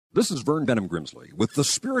This is Vern Benham Grimsley with the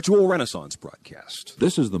Spiritual Renaissance Broadcast.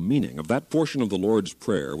 This is the meaning of that portion of the Lord's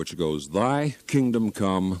Prayer which goes, Thy kingdom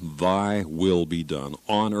come, thy will be done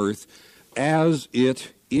on earth as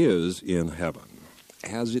it is in heaven.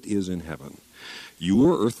 As it is in heaven.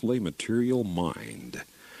 Your earthly material mind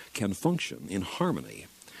can function in harmony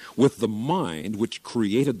with the mind which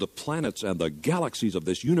created the planets and the galaxies of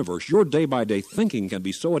this universe. Your day-by-day thinking can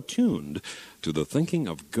be so attuned to the thinking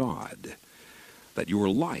of God that your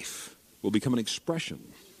life will become an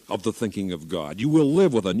expression of the thinking of God. You will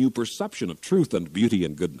live with a new perception of truth and beauty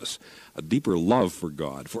and goodness, a deeper love for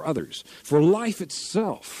God, for others, for life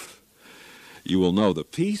itself. You will know the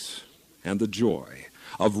peace and the joy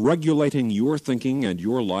of regulating your thinking and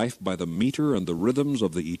your life by the meter and the rhythms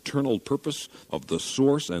of the eternal purpose of the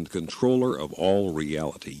source and controller of all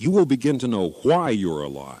reality. You will begin to know why you're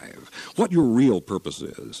alive, what your real purpose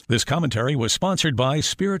is. This commentary was sponsored by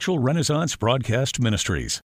Spiritual Renaissance Broadcast Ministries.